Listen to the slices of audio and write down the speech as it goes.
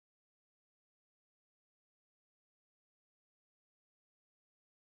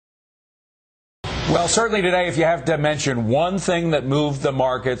Well, certainly today, if you have to mention one thing that moved the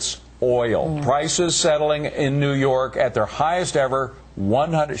markets, oil. Prices settling in New York at their highest ever,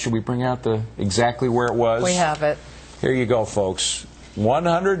 100. Should we bring out exactly where it was? We have it. Here you go, folks.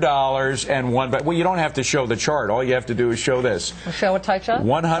 $100 and one. But well, you don't have to show the chart. All you have to do is show this. We'll show a tight shot.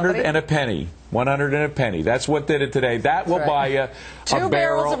 100 and a penny. 100 and a penny. That's what did it today. That will buy you two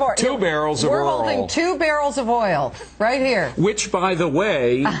barrels of oil. 2 barrels of oil. We're holding 2 barrels of oil right here. Which, by the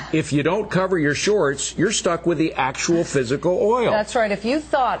way, if you don't cover your shorts, you're stuck with the actual physical oil. That's right. If you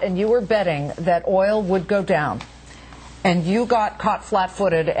thought and you were betting that oil would go down, and you got caught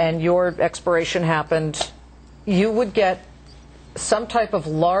flat-footed and your expiration happened, you would get some type of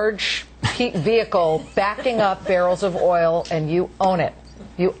large vehicle backing up barrels of oil, and you own it.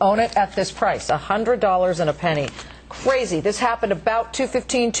 You own it at this price, $100 and a penny. Crazy. This happened about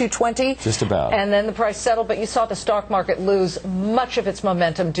 215, 220. Just about. And then the price settled, but you saw the stock market lose much of its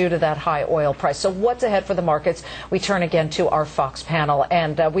momentum due to that high oil price. So what's ahead for the markets? We turn again to our Fox panel,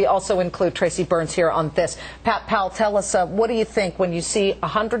 and we also include Tracy Burns here on this. Pat Powell, tell us, what do you think when you see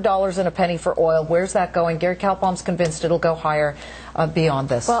 $100 and a penny for oil? Where's that going? Gary Kaltbaum's convinced it'll go higher beyond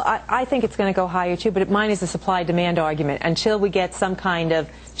this. Well, I think it's going to go higher, too, but mine is the supply-demand argument. Until we get some kind of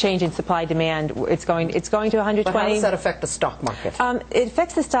change in supply-demand, it's going to 120. But how does that affect the stock market? It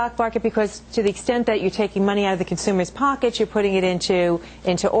affects the stock market because to the extent that you're taking money out of the consumer's pockets, you're putting it into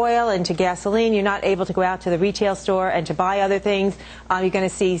oil, into gasoline. You're not able to go out to the retail store and to buy other things. You're going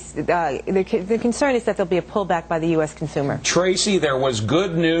to see the concern is that there'll be a pullback by the U.S. consumer. Tracy, there was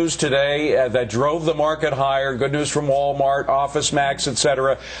good news today that drove the market higher. Good news from Walmart, OfficeMax,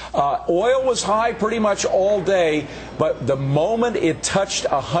 etc. Oil was high pretty much all day, but the moment it touched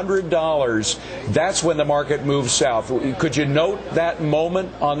 $100, that's when the market moved south. Could you note that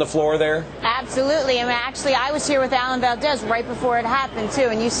moment on the floor there? Absolutely. I mean, actually, I was here with Alan Valdez right before it happened, too,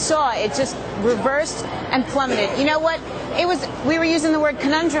 and you saw it just reversed and plummeted. You know what? We were using the word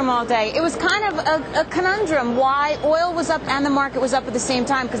conundrum all day. It was kind of a conundrum why oil was up and the market was up at the same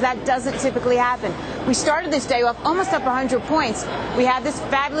time, because that doesn't typically happen. We started this day off almost up 100 points. We had this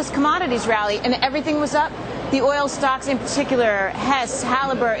fabulous commodities rally, and everything was up. The oil stocks in particular, Hess,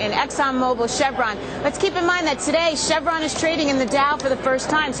 Halliburton, ExxonMobil, Chevron. Let's keep in mind that today Chevron is trading in the Dow for the first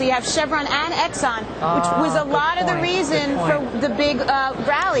time. So you have Chevron and Exxon, which was a lot of the reason for the big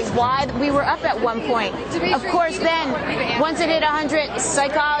rally, why we were up at one point. Of course, then, once it hit 100,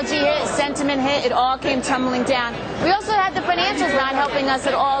 psychology hit, sentiment hit, it all came tumbling down. We also had the financials not helping us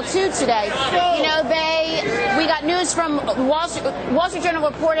at all, too, today. You know, we got news from Wall Street Journal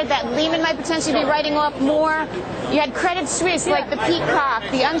reported that Lehman might potentially be writing off more. You had Credit Suisse, like the Peacock,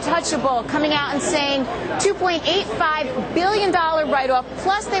 the Untouchable, coming out and saying $2.85 billion write-off,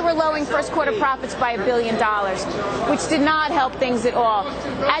 plus they were lowering first quarter profits by $1 billion, which did not help things at all.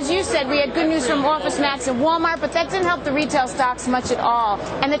 As you said, we had good news from OfficeMax and Walmart, but that didn't help the retail stocks much at all.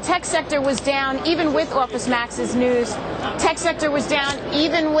 And the tech sector was down, even with OfficeMax's news. Tech sector was down,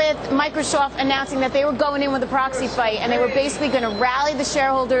 even with Microsoft announcing that they were going in with a proxy fight, and they were basically going to rally the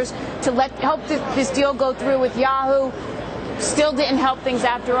shareholders to help this deal go through with Yahoo. Still didn't help things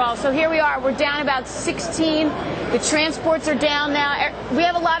after all. So here we are. We're down about 16. The transports are down now. We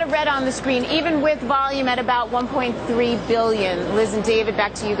have a lot of red on the screen, even with volume at about 1.3 billion. Liz and David,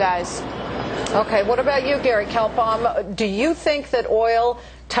 back to you guys. Okay, what about you, Gary Kaltbaum? Do you think that oil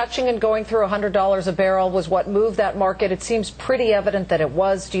touching and going through $100 a barrel was what moved that market? It seems pretty evident that it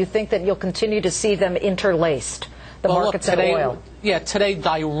was. Do you think that you'll continue to see them interlaced, the markets and oil? Yeah, today,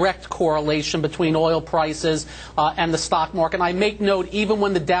 direct correlation between oil prices and the stock market. And I make note, even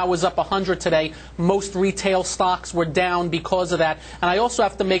when the Dow was up 100 today, most retail stocks were down because of that. And I also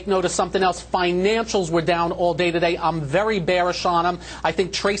have to make note of something else. Financials were down all day today. I'm very bearish on them. I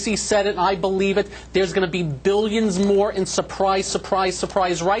think Tracy said it, and I believe it. There's going to be billions more in surprise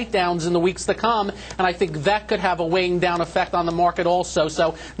write-downs in the weeks to come. And I think that could have a weighing down effect on the market also.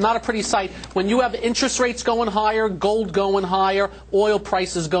 So not a pretty sight. When you have interest rates going higher, gold going higher, oil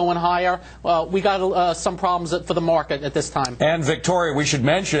prices going higher, we got some problems for the market at this time. And Victoria, we should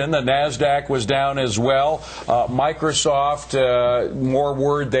mention the NASDAQ was down as well. Microsoft, more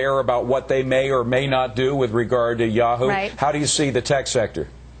word there about what they may or may not do with regard to Yahoo. Right. How do you see the tech sector?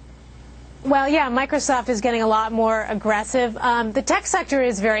 Well, yeah, Microsoft is getting a lot more aggressive. The tech sector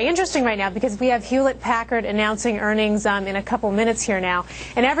is very interesting right now because we have Hewlett-Packard announcing earnings in a couple minutes here now.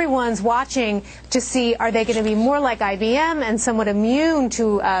 And everyone's watching to see, are they going to be more like IBM and somewhat immune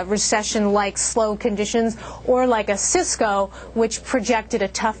to recession-like slow conditions, or like a Cisco, which projected a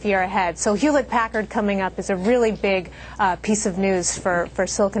tough year ahead. So Hewlett-Packard coming up is a really big piece of news for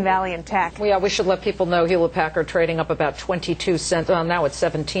Silicon Valley and tech. Well, yeah, we should let people know Hewlett-Packard trading up about 22 cents. Well, now it's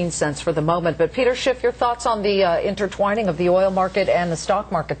 17 cents for the moment. But Peter Schiff, your thoughts on the intertwining of the oil market and the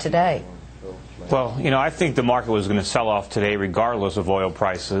stock market today? Well, you know, I think the market was going to sell off today regardless of oil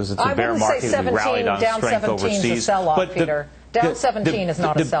prices. It's a bear market. We rallied on strength overseas. Is a sell-off, Peter. Down 17 is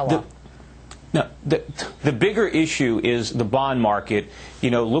not a sell-off. No, the bigger issue is the bond market. You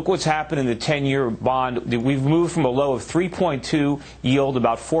know, look what's happened in the 10-year bond. We've moved from a low of 3.2 yield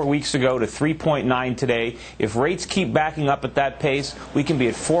about 4 weeks ago to 3.9 today. If rates keep backing up at that pace, we can be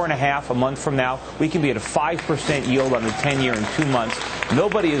at 4.5 a month from now. We can be at a 5% yield on the 10-year in 2 months.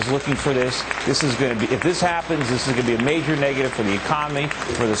 Nobody is looking for this. This is going to be, if this happens, this is going to be a major negative for the economy,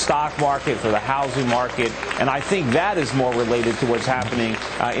 for the stock market, for the housing market. And I think that is more related to what's happening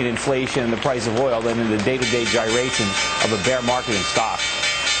in inflation and the price of oil than in the day-to-day gyrations of a bear market in stocks.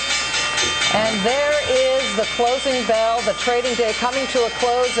 And there is the closing bell, the trading day coming to a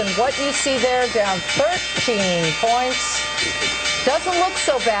close, and what you see there, down 13 points. Doesn't look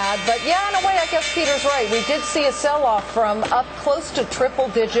so bad, but yeah, in a way, I guess Peter's right. We did see a sell-off from up close to triple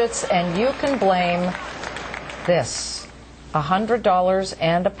digits, and you can blame this. $100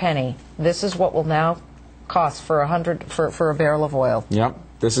 and a penny. This is what will now cost for a barrel of oil. Yep.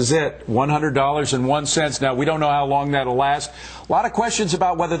 This is it, $100.01. Now, we don't know how long that'll last. A lot of questions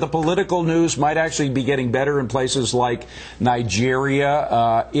about whether the political news might actually be getting better in places like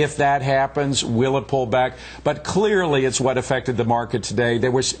Nigeria. If that happens, will it pull back? But clearly, it's what affected the market today.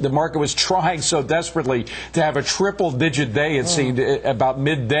 The market was trying so desperately to have a triple-digit day, it seemed, about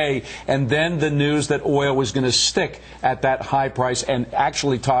midday, and then the news that oil was going to stick at that high price and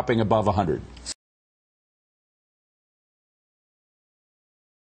actually topping above 100.